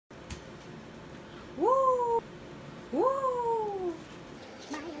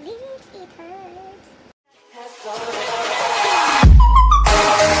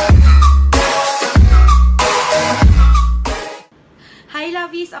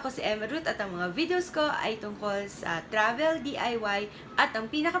Ako si Ruth at ang mga videos ko ay tungkol sa travel, DIY at ang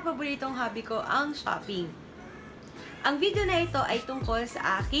pinakapaboritong hobby ko ang shopping. Ang video na ito ay tungkol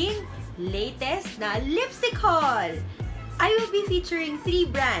sa aking latest na lipstick haul. I will be featuring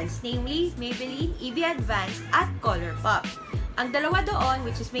 3 brands, namely Maybelline, Advance at Colorpop. Ang dalawa doon,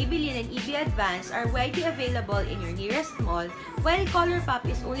 which is Maybelline and Advance, are widely available in your nearest mall, while Colorpop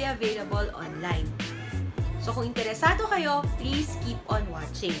is only available online. So kung interesado kayo, please keep on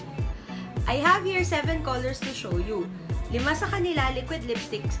watching. I have here 7 colors to show you. 5 sa kanila liquid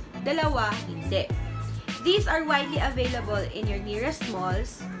lipsticks, 2 hindi. These are widely available in your nearest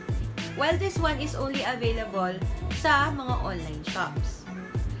malls, while this one is only available sa mga online shops.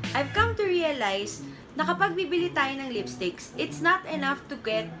 I've come to realize na kapag bibili tayo ng lipsticks, it's not enough to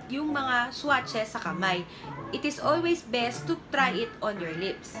get yung mga swatches sa kamay. It is always best to try it on your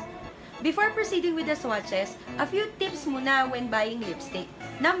lips. Before proceeding with the swatches, a few tips muna when buying lipstick.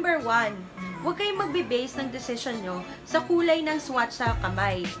 Number 1, huwag kayong magbe-base ng decision nyo sa kulay ng swatch sa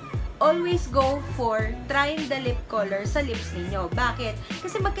kamay. Always go for trying the lip color sa lips ninyo. Bakit?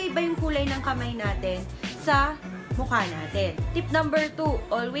 Kasi magkaiba yung kulay ng kamay natin sa mukha natin. Tip number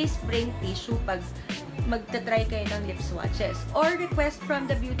 2, always bring tissue pag magta-try kayo ng lip swatches, or request from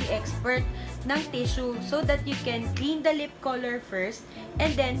the beauty expert ng tissue so that you can clean the lip color first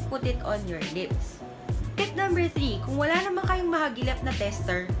and then put it on your lips. Tip number 3, kung wala naman kayong mahagilap na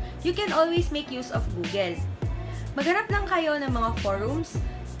tester, you can always make use of Google. Maghanap lang kayo ng mga forums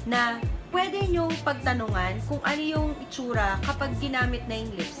na pwede nyong pagtanungan kung ano yung itsura kapag ginamit na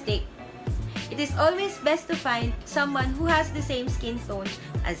yung lipstick. It is always best to find someone who has the same skin tone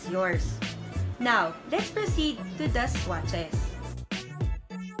as yours. Now, let's proceed to the swatches.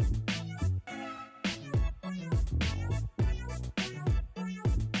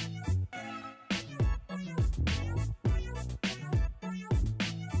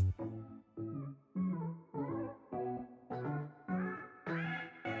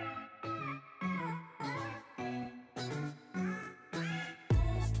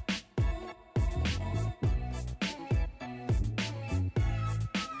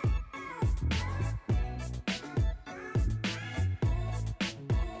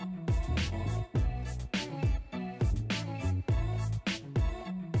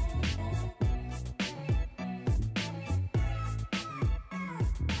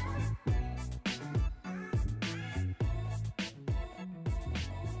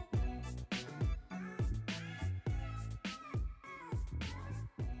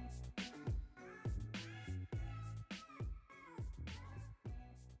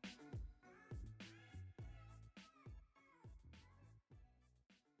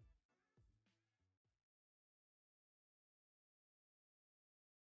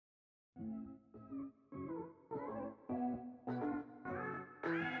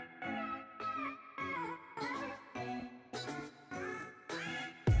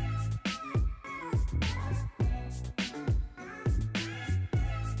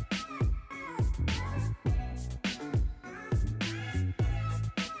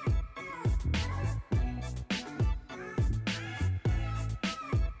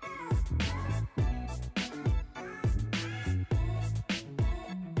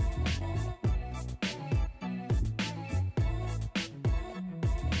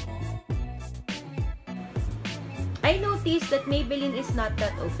 I noticed that Maybelline is not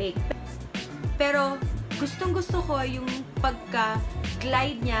that opaque. Pero gustong-gusto ko yung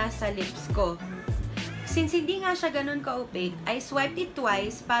pagka-glide niya sa lips ko. Since hindi nga siya ganun ka-opaque, I swiped it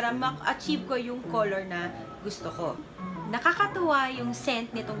twice para ma-achieve ko yung color na gusto ko. Nakakatuwa yung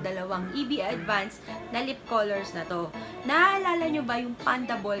scent nitong dalawang Advance na lip colors na to. Naaalala nyo ba yung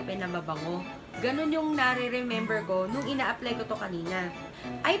Panda ballpen na mabango? Ganun yung nare-remember ko nung ina-apply ko to kanina.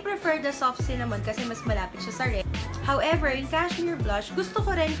 I prefer the soft cinnamon kasi mas malapit siya sa red. However, yung Cashmere blush, gusto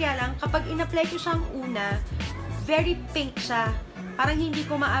ko rin, kaya lang kapag in-apply ko siyang una, very pink siya. Parang hindi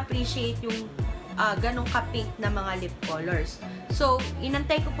ko ma-appreciate yung ganong ka-pink na mga lip colors. So,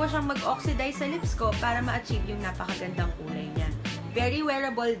 inantay ko po siyang mag-oxidize sa lips ko para ma-achieve yung napakagandang kulay niya. Very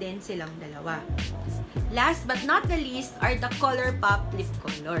wearable din silang dalawa. Last but not the least are the Colorpop lip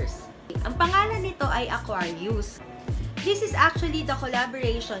colors. Ang pangalan nito ay Aquarius. This is actually the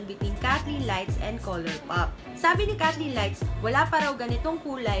collaboration between Kathleen Lights and Colorpop. Sabi ni Kathleen Lights, wala pa raw ganitong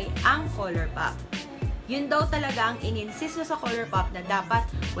kulay ang Colorpop. Yun daw talaga ang in-insist sa Colorpop na dapat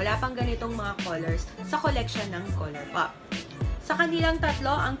wala pang ganitong mga colors sa collection ng Colorpop. Sa kanilang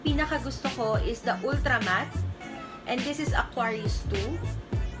tatlo, ang pinakagusto ko is the Ultra Matte, and this is Aquarius 2.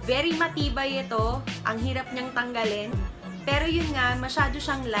 Very matibay ito, ang hirap niyang tanggalin. Pero yun nga, masyado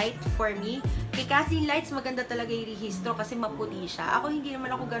siyang light for me. Kay Kathleen Lights, maganda talaga yung rehistro kasi maputi siya. Ako hindi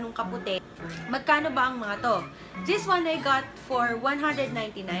naman ako ganun kaputi. Magkano ba ang mga to? This one I got for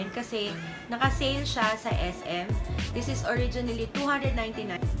 $199 kasi naka-sale siya sa SM. This is originally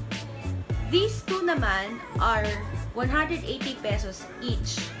 $299. These two naman are 180 pesos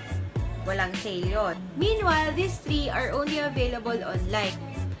each. Walang sale yun. Meanwhile, these three are only available online.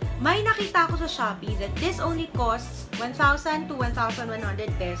 May nakita ko sa Shopee that this only costs 1,000 to 1,100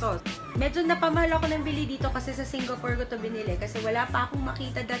 pesos. Medyo napamahal ako ng bili dito kasi sa Singapore ko to binili kasi wala pa akong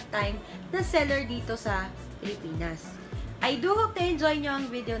makita that time na seller dito sa Pilipinas. I do hope na enjoy nyo ang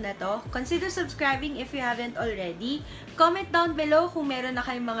video na to. Consider subscribing if you haven't already. Comment down below kung meron na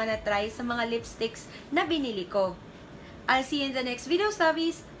kayong mga na-try sa mga lipsticks na binili ko. I'll see you in the next video,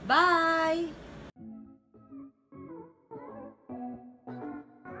 Loveys. Bye!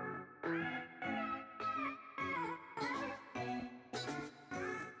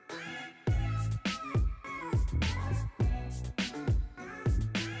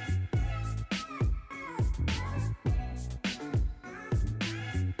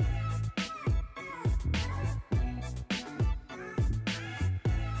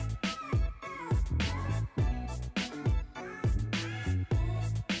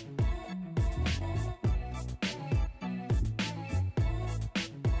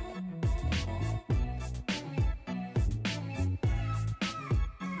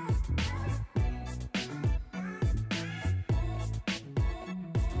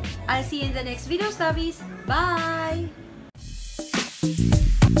 I'll see you in the next video, Loveys. Bye!